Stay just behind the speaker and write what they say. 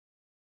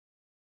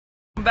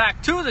Welcome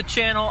back to the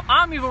channel.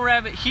 I'm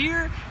EvlRabbit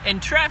here in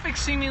Traffic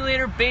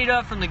Simulator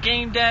Beta from the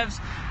game devs.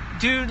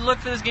 Dude, look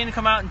for this game to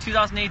come out in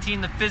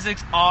 2018. The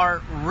physics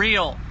are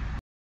real.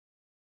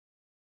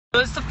 So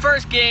it's the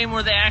first game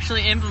where they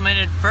actually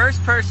implemented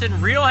first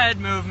person real head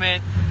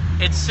movement.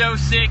 It's so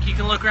sick. You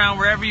can look around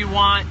wherever you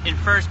want in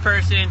first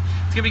person.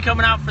 It's gonna be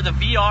coming out for the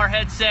VR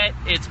headset.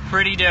 It's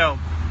pretty dope.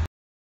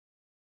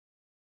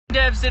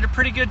 Devs did a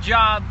pretty good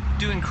job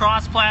doing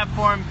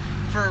cross-platform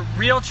for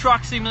Real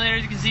Truck Simulator.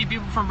 You can see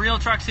people from Real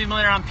Truck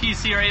Simulator on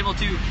PC are able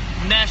to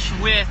mesh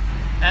with,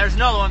 there's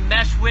another one,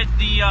 mesh with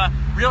the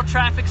Real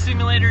Traffic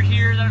Simulator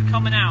here that are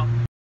coming out.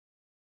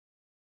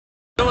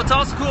 So what's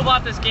also cool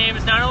about this game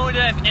is not only do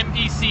they have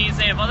NPCs,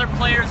 they have other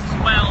players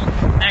as well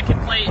that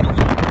can play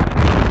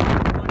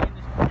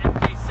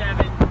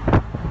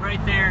MK7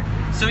 right there.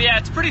 So yeah,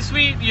 it's pretty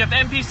sweet. You have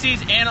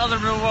NPCs and other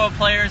real world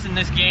players in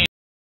this game.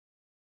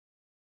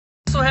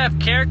 Also have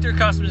character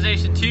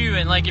customization too,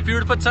 and like if you were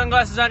to put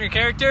sunglasses on your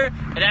character,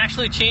 it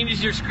actually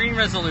changes your screen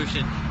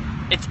resolution.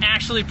 It's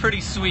actually pretty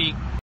sweet.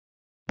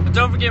 But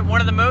don't forget,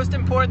 one of the most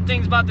important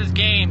things about this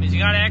game is you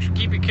gotta actually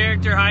keep your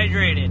character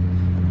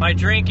hydrated by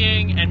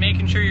drinking and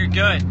making sure you're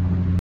good.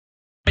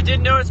 I did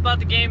notice about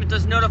the game, it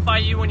does notify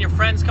you when your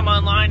friends come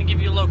online and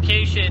give you a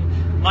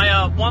location.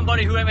 My one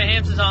buddy who had my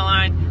hamsters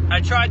online, I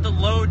tried to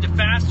load to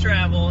fast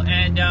travel,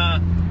 and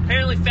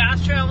apparently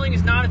fast traveling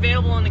is not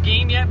available in the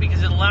game yet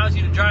because it allows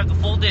you to drive the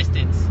full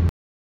distance.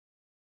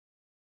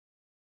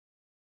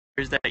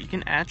 Is that you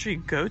can actually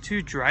go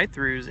to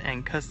drive-thrus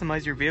and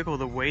customize your vehicle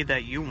the way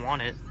that you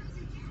want it,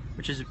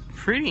 which is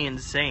pretty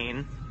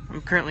insane.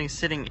 I'm currently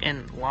sitting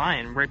in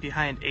line right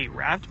behind a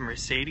wrapped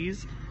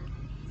Mercedes.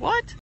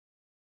 What?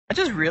 I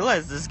just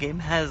realized this game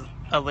has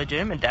a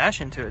legitimate dash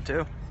into it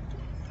too.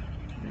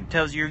 It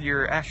tells you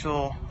your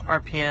actual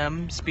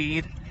RPM,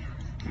 speed,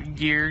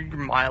 gear, your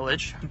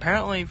mileage.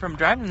 Apparently from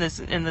driving this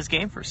in this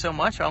game for so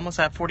much, I almost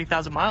have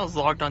 40,000 miles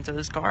logged onto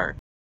this car.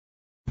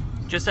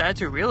 Just to add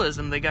to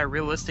realism, they got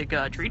realistic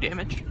tree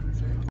damage.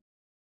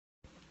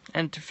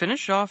 And to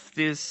finish off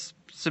this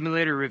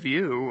simulator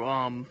review,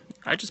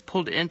 I just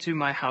pulled into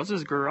my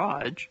house's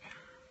garage.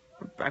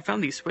 I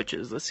found these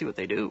switches. Let's see what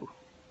they do.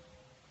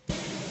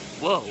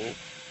 Whoa.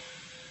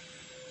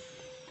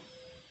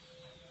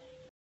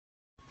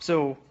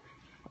 So,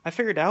 I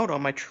figured out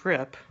on my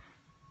trip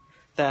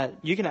that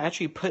you can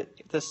actually put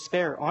the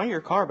spare on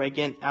your car by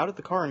getting out of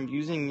the car and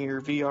using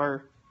your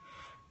VR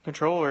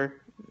controller,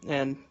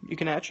 and you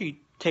can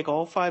actually take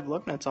all 5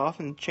 lug nuts off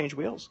and change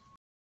wheels.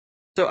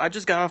 So I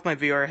just got off my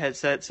VR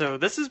headset, so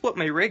this is what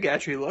my rig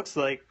actually looks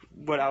like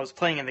when I was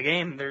playing in the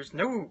game. There's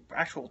no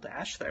actual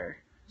dash there,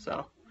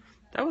 so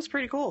that was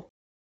pretty cool.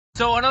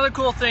 So another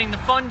cool thing, the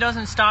fun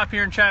doesn't stop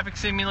here in Traffic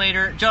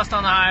Simulator, just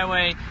on the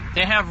highway.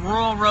 They have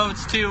rural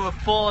roads too,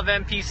 full of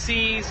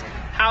NPCs,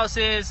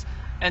 houses,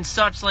 and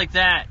such like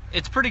that.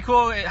 It's pretty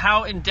cool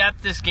how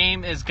in-depth this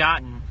game has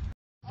gotten.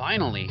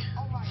 Finally,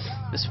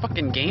 this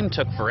fucking game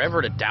took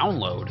forever to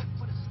download.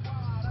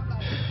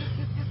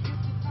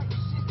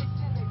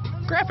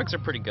 Graphics are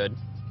pretty good.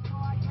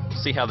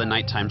 See how the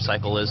nighttime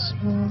cycle is.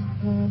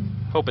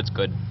 Hope it's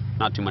good.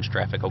 Not too much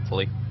traffic,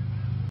 hopefully.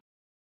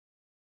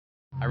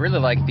 I really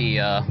like the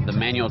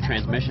manual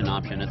transmission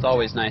option. It's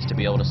always nice to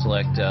be able to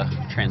select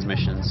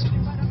transmissions.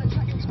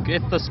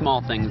 It's the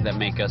small things that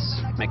make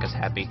us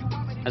happy,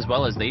 as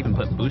well as they even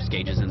put boost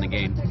gauges in the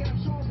game.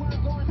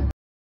 I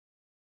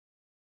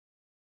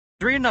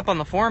was reading up on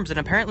the forums, and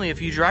apparently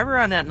if you drive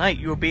around at night,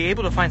 you will be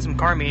able to find some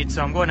car meets,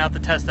 so I'm going out to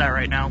test that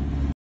right now.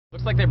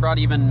 Looks like they brought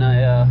even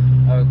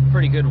a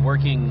pretty good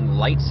working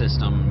light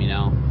system, you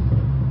know.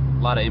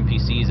 A lot of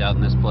NPCs out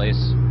in this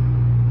place.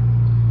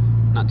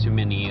 Not too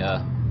many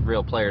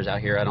real players out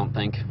here, I don't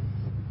think.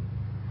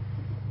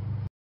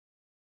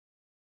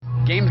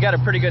 Game's got a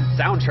pretty good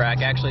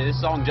soundtrack, actually.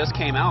 This song just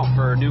came out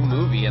for a new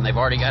movie, and they've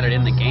already got it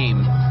in the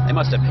game. They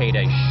must have paid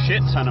a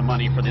shit ton of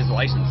money for these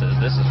licenses.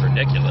 This is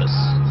ridiculous.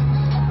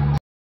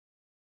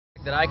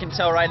 That I can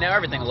tell right now,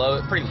 everything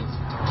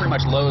pretty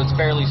much loads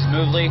fairly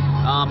smoothly.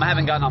 I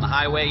haven't gotten on the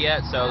highway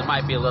yet, so there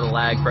might be a little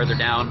lag further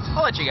down.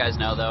 I'll let you guys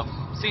know, though.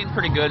 Seems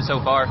pretty good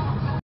so far.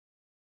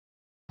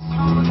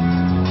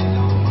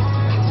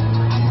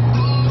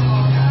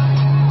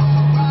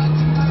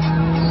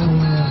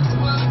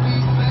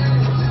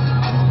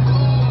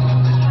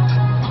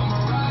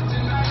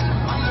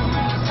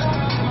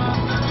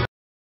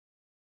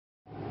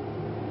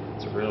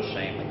 It's a real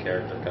shame the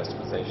character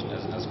customization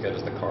isn't as good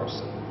as the car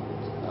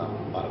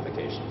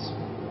modifications.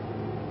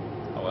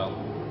 Oh well.